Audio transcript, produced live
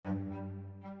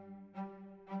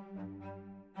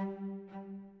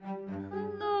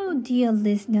dear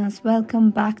listeners,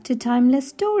 welcome back to Timeless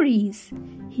Stories.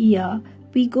 Here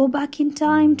we go back in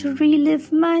time to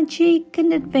relive magic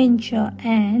and adventure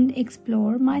and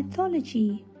explore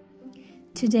mythology.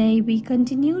 Today we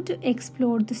continue to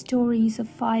explore the stories of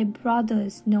 5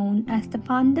 brothers known as the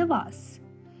Pandavas.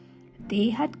 They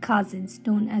had cousins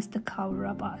known as the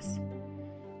Kauravas.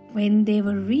 When they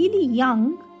were really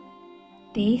young,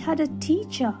 they had a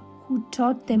teacher who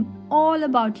taught them all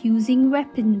about using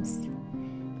weapons.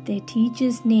 Their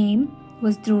teacher's name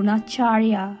was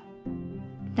Dronacharya.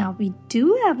 Now we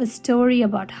do have a story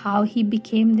about how he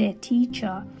became their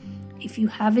teacher. If you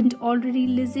haven't already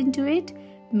listened to it,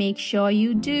 make sure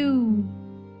you do.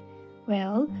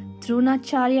 Well,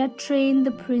 Dronacharya trained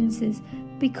the princes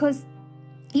because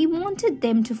he wanted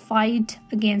them to fight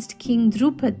against King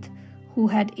Draupadi, who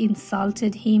had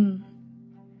insulted him.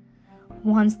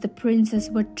 Once the princes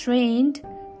were trained,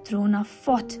 Drona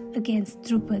fought against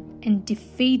Draupadi and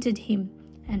defeated him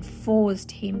and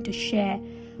forced him to share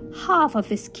half of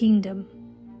his kingdom.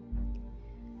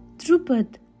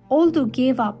 Draupadi, although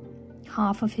gave up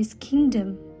half of his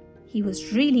kingdom, he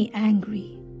was really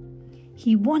angry.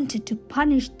 He wanted to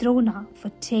punish Drona for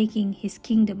taking his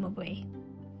kingdom away.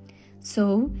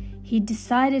 So he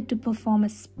decided to perform a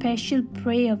special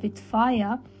prayer with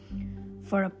fire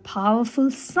for a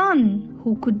powerful son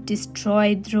who could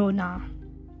destroy Drona.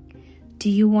 Do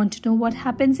you want to know what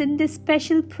happens in this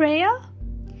special prayer?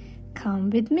 Come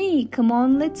with me. Come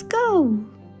on, let's go.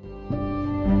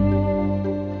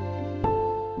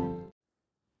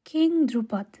 King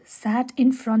Draupadi sat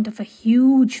in front of a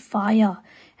huge fire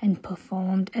and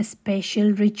performed a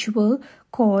special ritual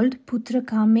called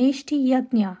Putrakameshti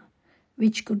Yajna,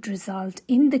 which could result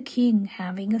in the king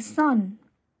having a son.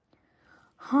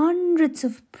 Hundreds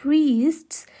of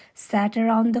priests sat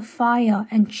around the fire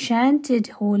and chanted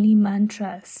holy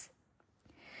mantras.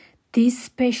 This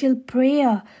special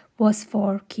prayer was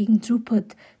for King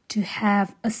Draupadi to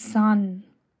have a son.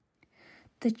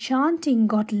 The chanting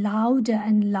got louder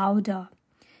and louder.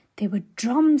 There were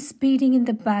drums beating in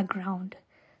the background.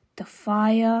 The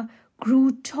fire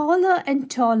grew taller and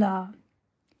taller.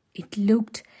 It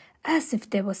looked as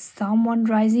if there was someone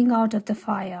rising out of the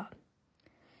fire.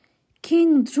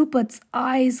 King Draupadi's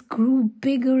eyes grew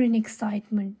bigger in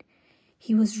excitement.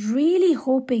 He was really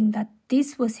hoping that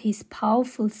this was his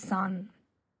powerful son.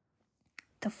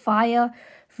 The fire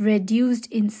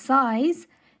reduced in size,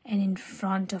 and in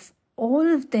front of all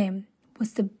of them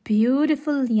was the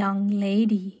beautiful young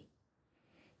lady.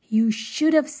 You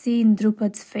should have seen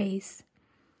Draupadi's face.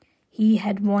 He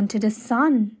had wanted a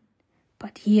son,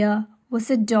 but here was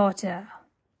a daughter.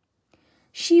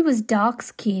 She was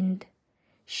dark-skinned.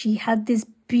 She had this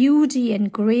beauty and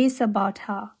grace about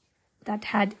her that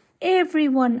had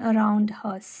everyone around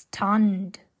her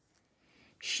stunned.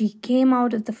 She came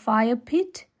out of the fire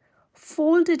pit,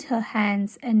 folded her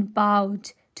hands and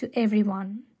bowed to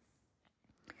everyone.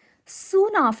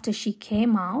 Soon after she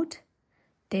came out,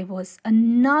 there was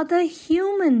another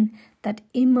human that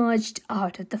emerged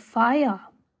out of the fire.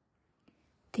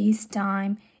 This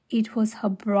time it was her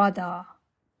brother.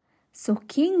 So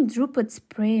King Draupadi's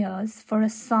prayers for a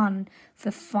son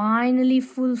were finally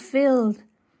fulfilled.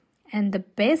 And the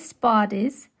best part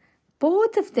is,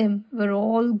 both of them were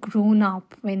all grown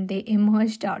up when they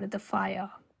emerged out of the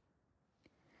fire.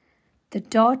 The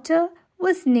daughter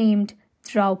was named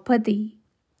Draupadi,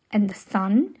 and the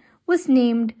son was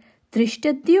named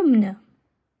Drishtadyumna.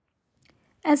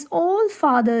 As all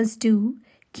fathers do,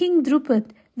 King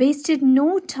Draupadi wasted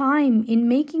no time in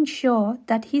making sure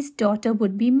that his daughter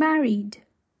would be married.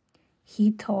 He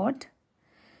thought,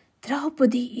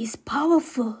 Draupadi is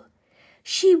powerful.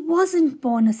 She wasn't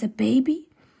born as a baby,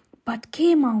 but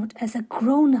came out as a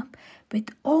grown-up with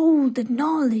all the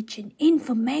knowledge and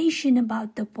information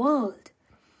about the world.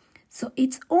 So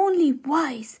it's only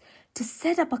wise to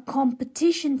set up a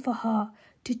competition for her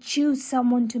to choose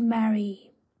someone to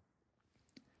marry.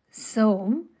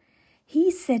 So he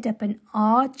set up an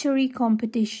archery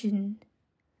competition.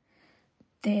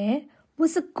 There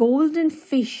was a golden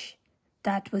fish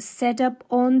that was set up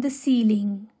on the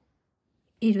ceiling.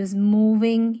 It was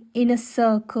moving in a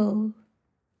circle.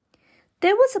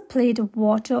 There was a plate of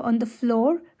water on the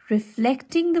floor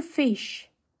reflecting the fish.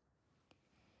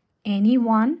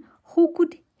 Anyone who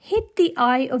could hit the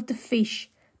eye of the fish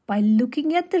by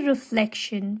looking at the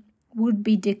reflection would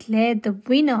be declared the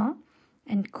winner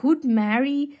and could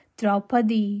marry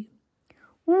Draupadi.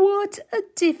 What a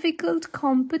difficult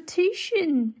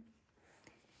competition!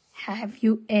 Have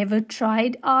you ever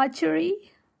tried archery?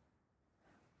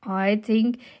 I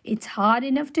think it's hard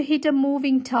enough to hit a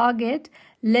moving target,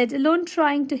 let alone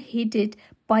trying to hit it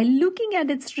by looking at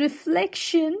its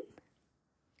reflection.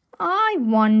 I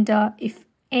wonder if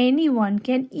anyone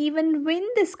can even win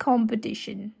this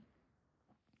competition.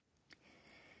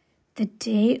 The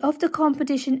day of the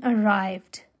competition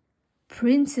arrived.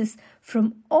 Princes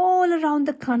from all around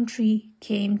the country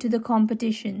came to the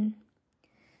competition.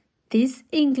 This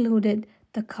included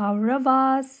the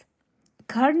Kauravas,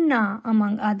 Karna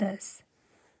among others.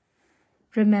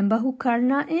 Remember who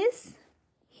Karna is?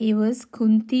 He was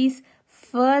Kunti's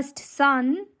first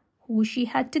son who she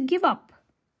had to give up.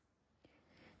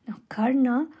 Now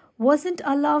Karna wasn't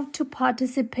allowed to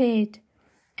participate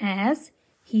as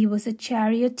he was a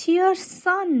charioteer's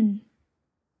son.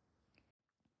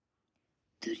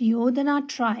 Duryodhana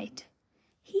tried.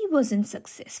 He wasn't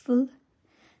successful.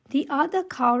 The other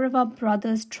Kaurava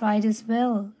brothers tried as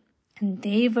well, and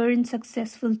they weren't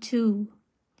successful too.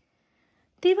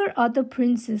 There were other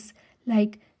princes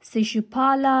like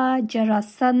Shishupala,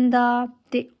 Jarasandha.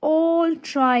 They all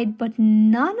tried, but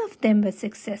none of them were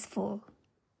successful.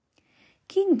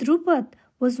 King Draupadi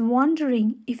was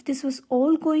wondering if this was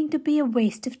all going to be a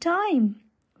waste of time,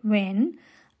 when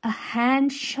a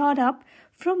hand shot up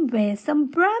from where some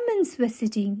Brahmins were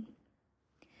sitting.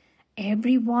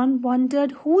 Everyone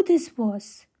wondered who this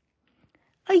was.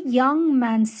 A young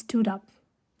man stood up.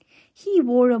 He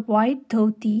wore a white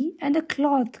dhoti and a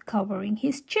cloth covering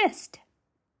his chest.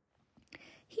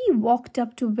 He walked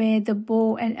up to where the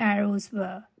bow and arrows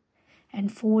were,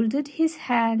 and folded his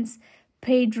hands,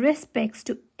 paid respects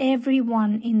to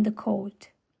everyone in the court.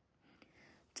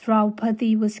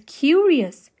 Draupadi was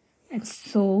curious, and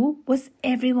so was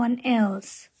everyone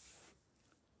else.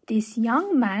 This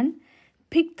young man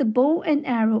picked the bow and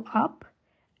arrow up,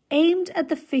 aimed at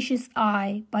the fish's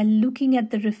eye by looking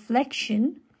at the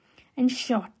reflection, and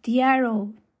shot the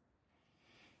arrow.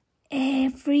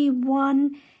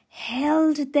 Everyone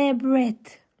held their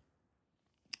breath.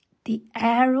 The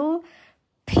arrow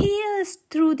pierced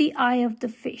through the eye of the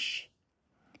fish.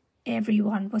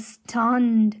 Everyone was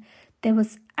stunned. There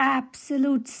was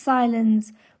absolute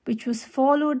silence, which was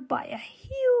followed by a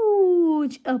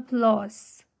huge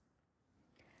applause.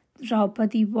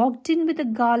 Draupadi walked in with a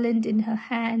garland in her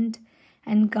hand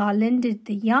and garlanded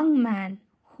the young man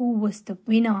who was the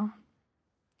winner.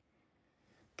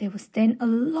 There was then a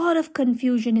lot of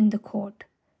confusion in the court.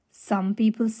 Some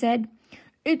people said,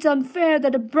 "It's unfair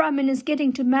that a Brahmin is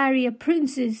getting to marry a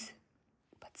princess."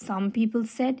 But some people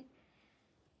said,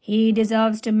 "He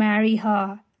deserves to marry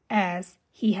her as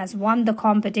he has won the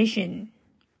competition."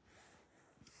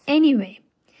 Anyway,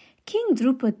 King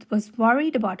Draupadi was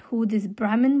worried about who this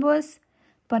Brahmin was,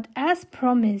 but as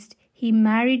promised, he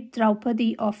married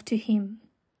Draupadi off to him.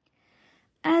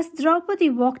 As Draupadi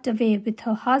walked away with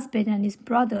her husband and his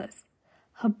brothers,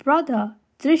 her brother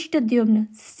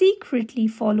Drishtadyumna secretly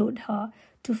followed her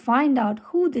to find out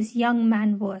who this young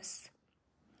man was.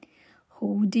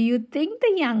 Who do you think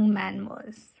the young man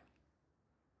was?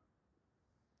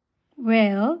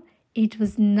 Well, it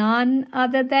was none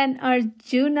other than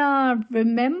Arjuna.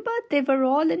 Remember, they were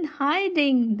all in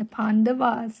hiding, the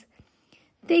Pandavas.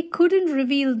 They couldn't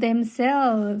reveal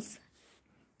themselves.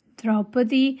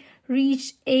 Draupadi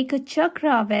reached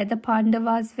Ekachakra, where the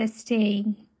Pandavas were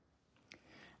staying.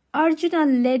 Arjuna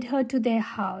led her to their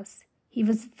house. He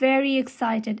was very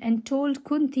excited and told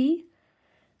Kunti,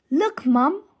 "Look,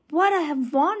 Mum, what I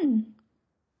have won."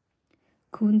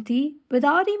 Kunti,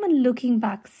 without even looking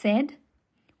back, said,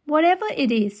 "Whatever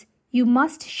it is, you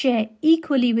must share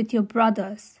equally with your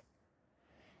brothers."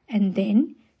 And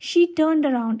then she turned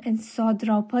around and saw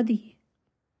Draupadi.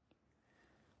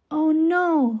 "Oh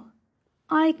no,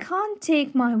 I can't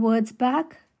take my words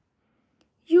back.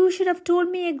 You should have told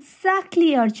me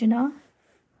exactly, Arjuna.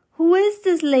 Who is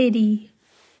this lady?"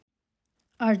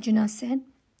 Arjuna said,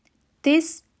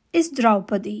 "This is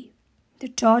Draupadi, the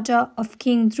daughter of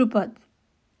King Draupadi.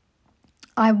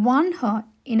 I won her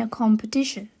in a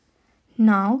competition.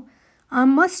 Now I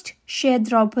must share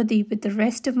Draupadi with the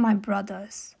rest of my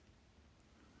brothers."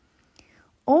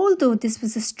 Although this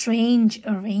was a strange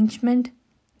arrangement,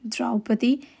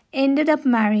 Draupadi ended up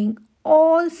marrying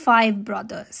all 5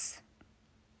 brothers.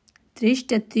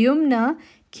 Drishtadyumna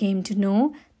came to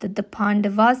know that the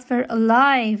Pandavas were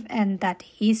alive and that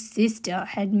his sister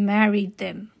had married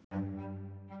them.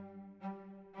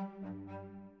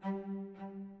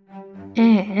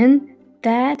 And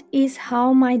that is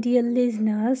how, my dear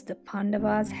listeners, the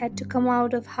Pandavas had to come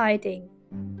out of hiding.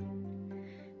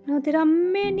 Now, there are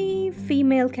many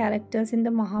female characters in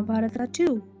the Mahabharata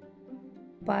too.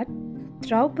 But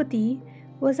Draupadi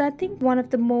was, I think, one of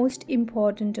the most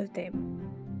important of them.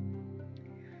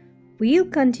 We'll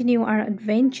continue our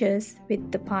adventures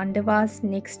with the Pandavas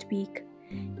next week.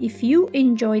 If you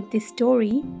enjoyed this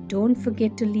story, don't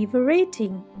forget to leave a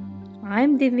rating.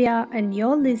 I'm Divya, and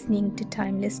you're listening to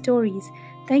Timeless Stories.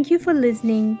 Thank you for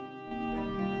listening.